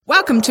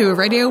Welcome to a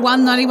Radio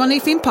 191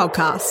 FM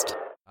podcast.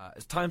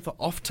 It's time for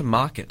Off to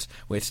Market,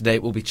 where today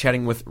we'll be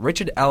chatting with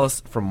Richard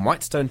Ellis from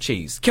Whitestone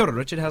Cheese. Kia ora,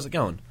 Richard, how's it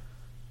going?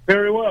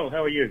 Very well,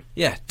 how are you?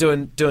 Yeah,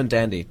 doing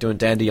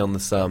dandy on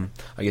this, I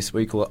guess what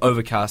you call it,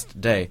 overcast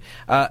day.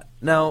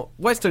 Now,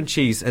 Whitestone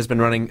Cheese has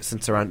been running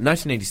since around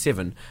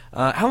 1987.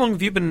 How long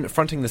have you been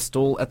fronting the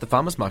stall at the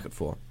farmers market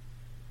for?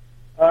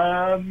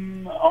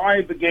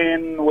 I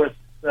began with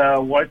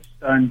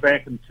Whitestone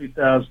back in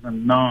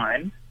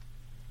 2009,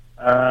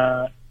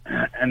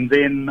 and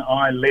then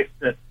I left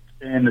it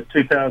in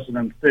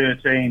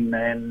 2013,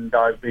 and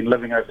I've been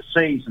living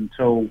overseas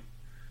until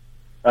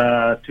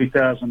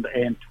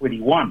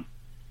 2021.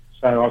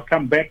 So I've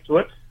come back to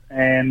it,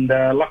 and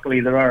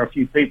luckily there are a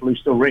few people who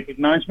still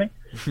recognise me.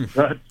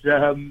 But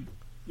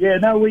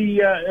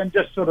we and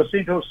just sort of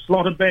seem to have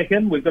slotted back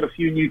in. We've got a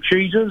few new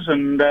cheeses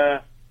and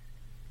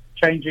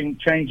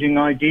changing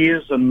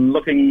ideas and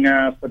looking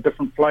for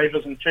different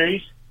flavours in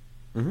cheese.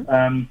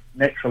 Mm-hmm.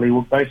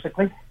 Naturally,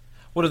 basically.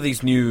 What are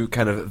these new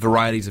kind of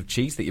varieties of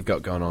cheese that you've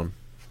got going on?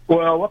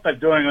 Well, what they're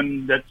doing,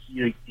 and that's,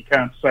 you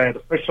can't say it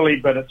officially,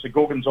 but it's a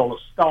Gorgonzola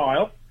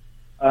style.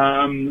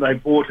 They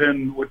brought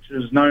in, which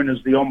is known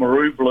as the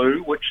Oamaru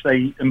Blue, which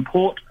they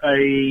import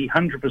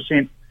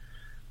 100%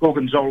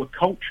 Gorgonzola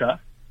culture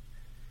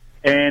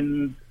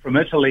and from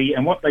Italy.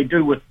 And what they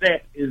do with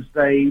that is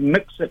they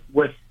mix it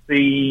with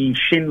the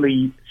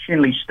Shenley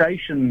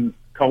Station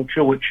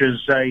culture, which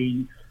is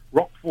a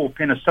Roquefort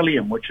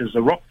Penicillium, which is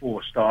a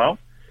Roquefort style.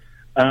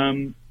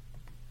 And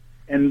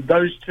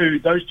those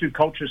two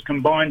cultures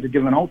combine to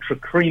give an ultra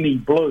creamy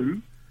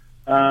blue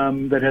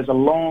that has a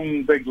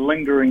long, big,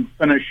 lingering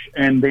finish,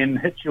 and then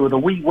hits you with a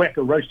wee whack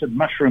of roasted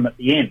mushroom at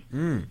the end.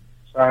 Mm.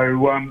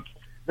 So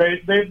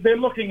they're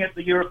looking at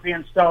the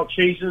European style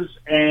cheeses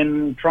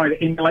and trying to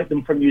emulate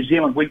them from New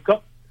Zealand. We've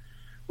got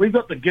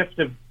the gift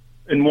of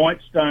in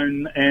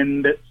Whitestone,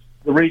 and it's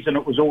the reason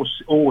it was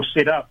all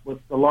set up with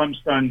the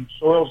limestone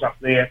soils up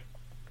there,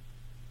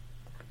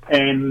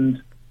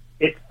 and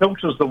it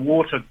filters the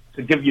water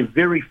to give you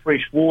very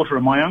fresh water.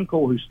 And my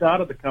uncle, who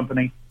started the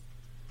company,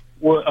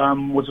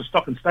 was a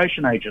stock and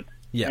station agent,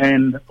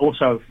 and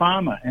also a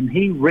farmer, and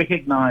he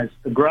recognised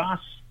the grass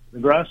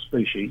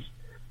species,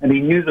 and he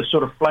knew the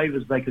sort of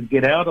flavours they could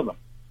get out of them.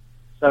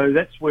 So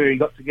that's where he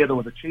got together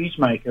with a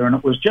cheesemaker, and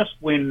it was just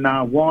when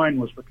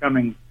wine was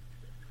becoming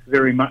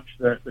very much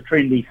the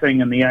trendy thing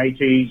in the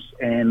 80s,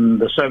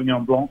 and the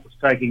Sauvignon Blanc was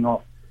taking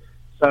off.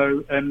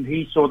 So, and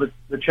he saw the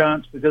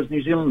chance, because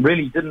New Zealand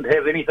really didn't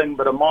have anything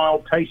but a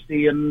mild,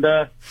 tasty, and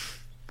a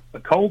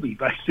Colby,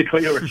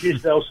 basically, or a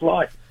Chesdale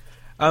Slice.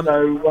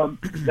 So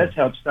that's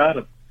how it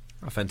started.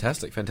 Oh,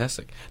 fantastic.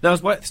 Now,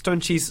 is Whitestone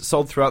cheese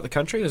sold throughout the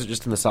country, or is it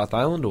just in the South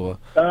Island? Or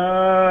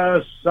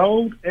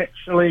sold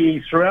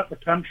actually throughout the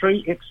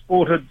country,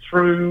 exported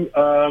through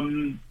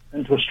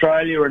into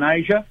Australia and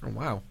Asia. Oh,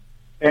 wow.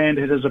 And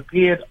it has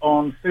appeared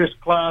on first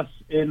class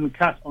on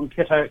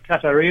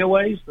Qatar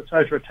Airways. The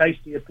Totara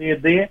Tasty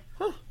appeared there.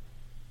 Huh.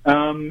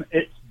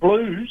 It's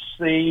blues,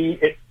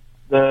 the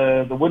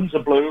Windsor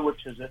Blue,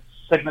 which is its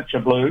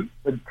signature blue,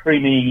 with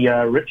creamy,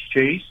 rich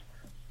cheese,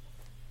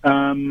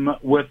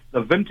 with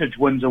the vintage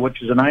Windsor, which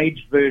is an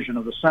aged version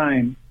of the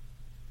same,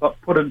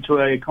 got put into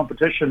a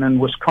competition in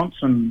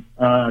Wisconsin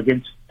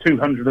against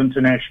 200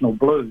 international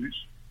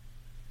blues.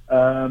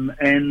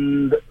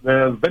 And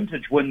the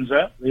vintage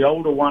Windsor, the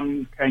older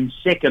one, came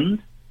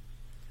second,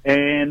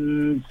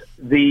 and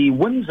the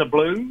Windsor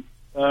Blue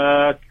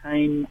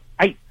came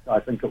eighth, I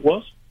think it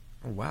was.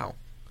 Oh, wow.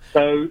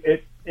 So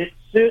it's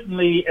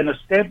certainly an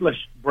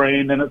established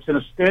brand, and it's an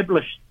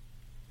established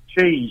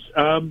cheese.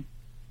 The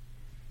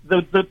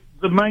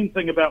main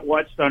thing about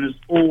Whitestone is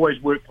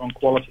always worked on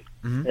quality,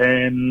 mm-hmm.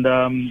 and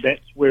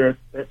that's where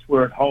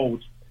it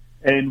holds.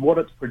 And what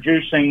it's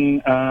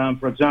producing,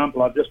 for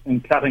example, I've just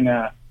been cutting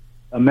a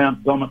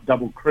Mount Dommett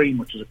Double Cream,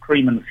 which is a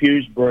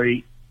cream-infused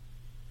brie,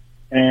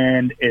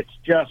 and it's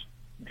just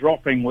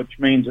dropping, which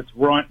means it's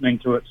ripening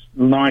to its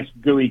nice,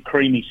 gooey,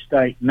 creamy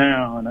state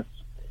now, and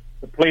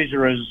the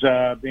pleasure is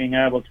being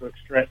able to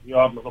extract the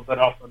odd little bit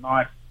off the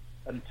knife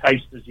and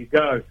taste as you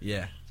go.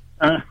 Yeah.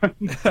 I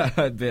bet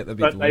that'd be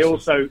but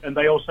delicious.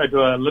 they also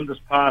do a Lindis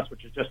Pass,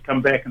 which has just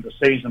come back into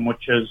season,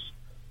 which is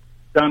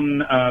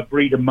done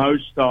Brie de Meaux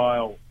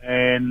style,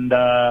 and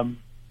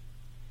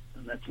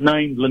it's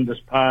named Lindis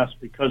Pass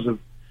because of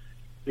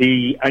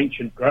the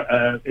ancient.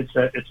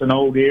 It's an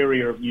old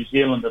area of New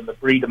Zealand, and the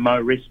Brie de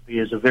Meaux recipe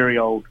is a very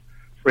old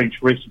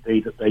French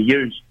recipe that they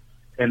use,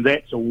 and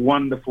that's a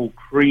wonderful,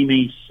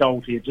 creamy,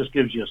 salty. It just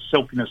gives you a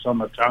silkiness on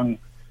the tongue,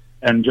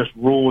 and just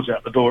roars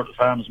out the door at the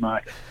farmers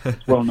market.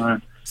 It's well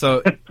known.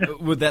 So,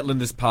 with that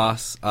Lindis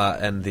Pass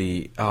and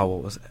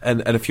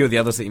and a few of the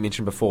others that you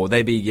mentioned before,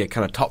 they be your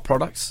kind of top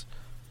products?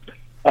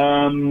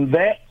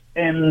 That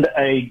and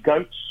a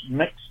goat's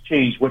mixed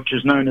cheese, which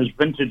is known as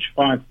Vintage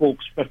Five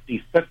Forks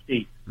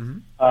 50/50,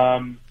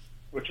 mm-hmm.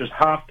 Which is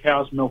half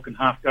cow's milk and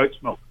half goat's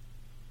milk.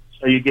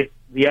 So you get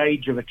the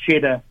age of a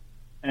cheddar,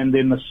 and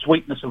then the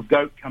sweetness of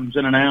goat comes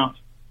in and out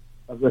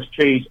of this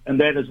cheese, and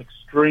that is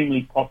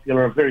extremely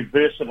popular, a very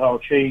versatile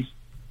cheese.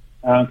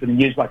 Can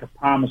be used like a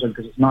parmesan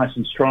because it's nice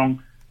and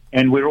strong.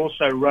 And we're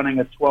also running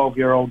a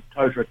 12-year-old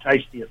Totara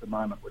Tasty at the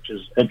moment, which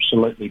is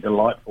absolutely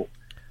delightful.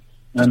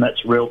 And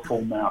that's real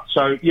full mouth.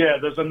 So, yeah,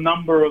 there's a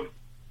number of...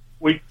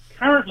 We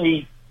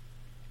currently,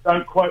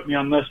 don't quote me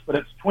on this, but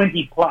it's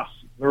 20-plus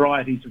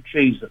varieties of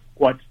cheese that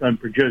Whitestone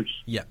produce.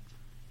 Yeah.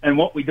 And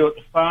what we do at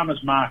the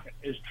farmers market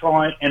is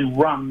try and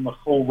run the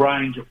full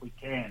range if we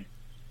can.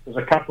 There's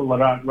a couple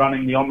that aren't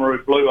running. The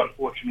Oamaru Blue,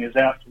 unfortunately, is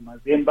out till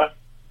November.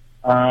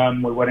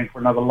 We're waiting for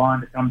another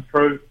line to come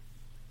through.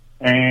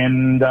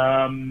 And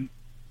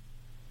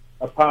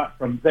apart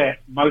from that,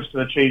 most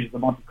of the cheese, the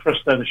Monte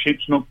Cristo, the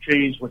sheep's milk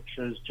cheese, which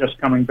is just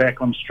coming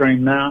back on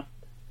stream now,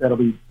 that'll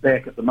be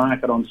back at the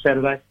market on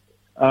Saturday.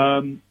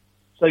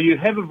 So you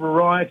have a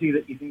variety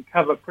that you can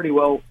cover pretty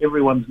well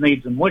everyone's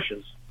needs and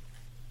wishes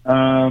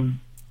in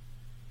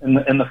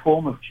the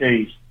form of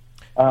cheese.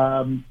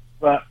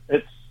 But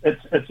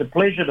it's a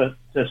pleasure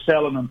to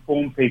sell and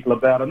inform people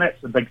about, and that's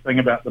the big thing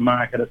about the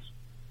market.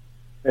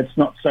 It's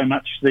not so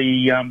much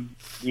the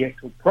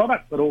actual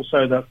product, but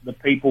also the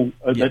people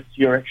that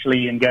you're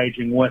actually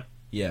engaging with.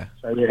 Yeah.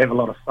 So you have a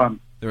lot of fun.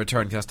 The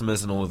return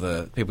customers and all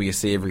the people you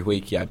see every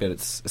week. Yeah, I bet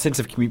it's a sense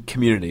of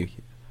community.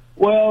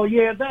 Well,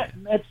 yeah,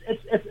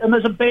 it's and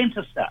there's a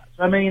banter starts.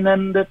 I mean,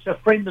 and it's a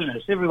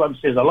friendliness. Everyone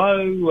says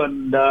hello,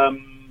 and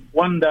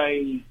one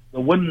day the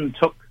wind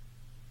took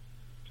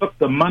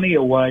the money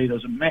away. There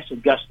was a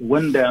massive gust of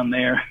wind down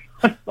there.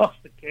 I lost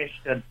the cash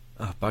tin.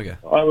 Oh, bugger.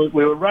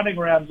 We were running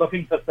around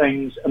looking for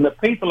things, and the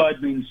people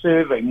I'd been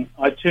serving,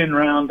 I turned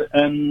around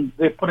and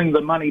they're putting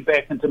the money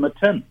back into my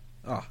tin.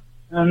 Oh.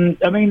 And,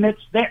 I mean,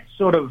 it's that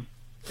sort of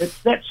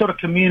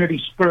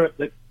community spirit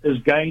that is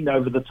gained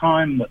over the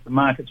time that the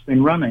market's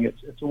been running.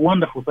 It's a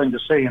wonderful thing to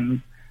see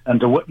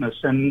and to witness.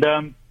 And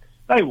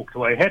they walked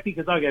away happy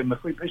because I gave them a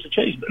free piece of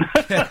cheese.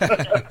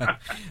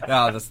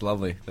 Oh, that's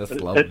lovely. That's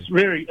lovely. It's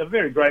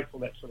very grateful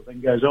that sort of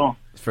thing goes on.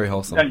 It's very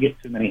wholesome. Don't get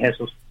too many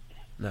hassles.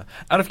 No.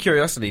 Out of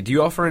curiosity, do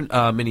you offer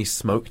many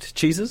smoked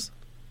cheeses?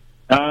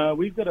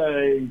 We've got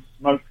a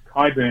smoked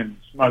Kyburn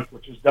smoke,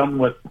 which is done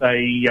with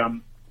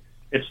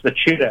it's the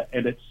cheddar,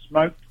 and it's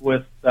smoked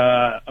with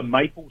a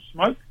maple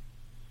smoke.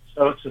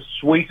 So it's a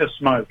sweeter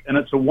smoke, and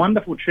it's a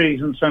wonderful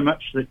cheese in so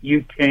much that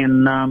you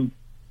can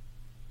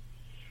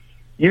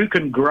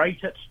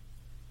grate it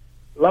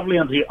lovely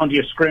onto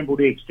your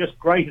scrambled eggs. Just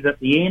grate it at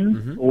the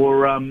end,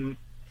 or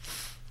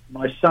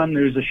my son,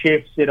 who's a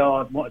chef, said,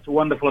 it's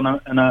wonderful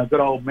in a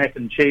good old mac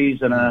and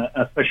cheese and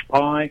a fish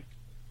pie.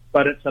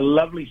 But it's a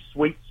lovely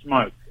sweet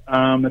smoke.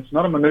 It's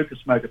not a Manuka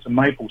smoke; it's a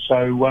maple.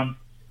 So look,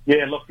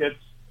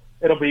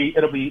 we'll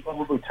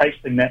be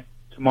tasting that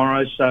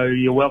tomorrow. So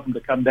you're welcome to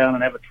come down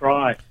and have a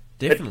try.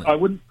 Definitely. I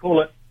wouldn't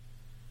call it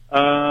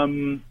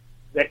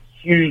that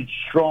huge,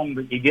 strong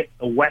that you get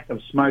the whack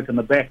of smoke in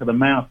the back of the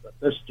mouth. But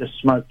this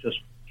smoke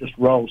just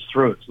rolls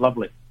through. It's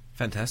lovely.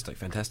 Fantastic.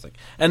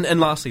 And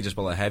lastly, just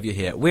while I have you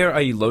here, where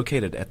are you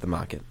located at the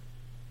market?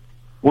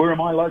 Where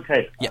am I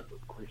located? Yeah.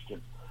 Good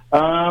question.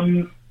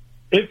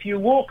 If you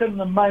walk in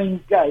the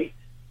main gate,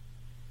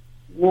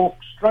 walk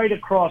straight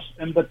across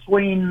in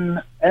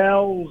between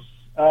Al's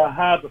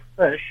Harbour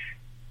Fish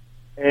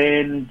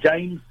and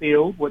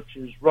Janefield, which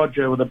is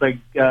Roger with a big,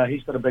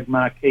 he's got a big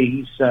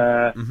marquee,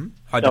 sells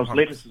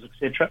lettuces,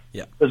 etc.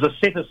 Yeah. There's a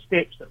set of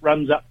steps that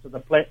runs up to the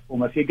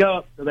platform. If you go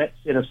up to that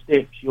set of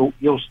steps, you'll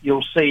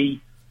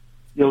see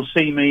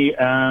me.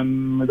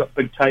 We've got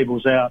big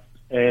tables out,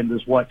 and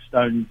there's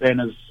Whitestone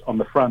banners on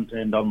the front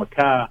and on the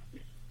car.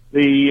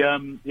 The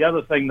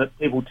other thing that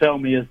people tell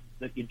me is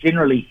that you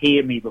generally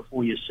hear me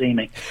before you see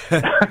me.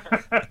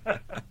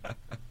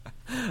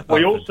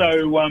 We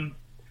also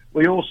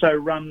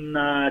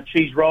run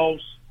cheese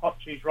rolls, hot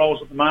cheese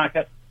rolls at the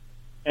market,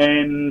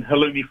 and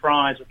halloumi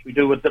fries, which we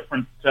do with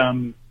different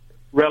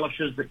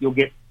relishes that you'll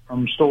get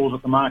from stores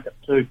at the market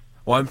too.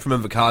 Well, I'm from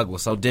Invercargill,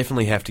 so I'll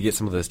definitely have to get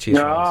some of those cheese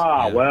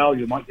rolls. Well,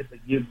 you might get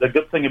the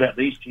good thing about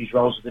these cheese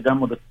rolls is they're done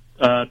with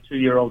a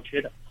 2-year-old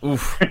cheddar.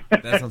 Oof,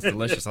 that sounds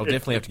delicious. I'll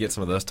definitely have to get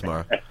some of those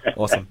tomorrow.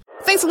 Awesome.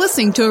 Thanks for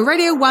listening to a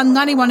Radio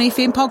 191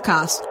 FM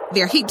podcast.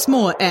 There are heaps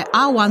more at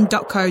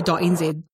r1.co.nz.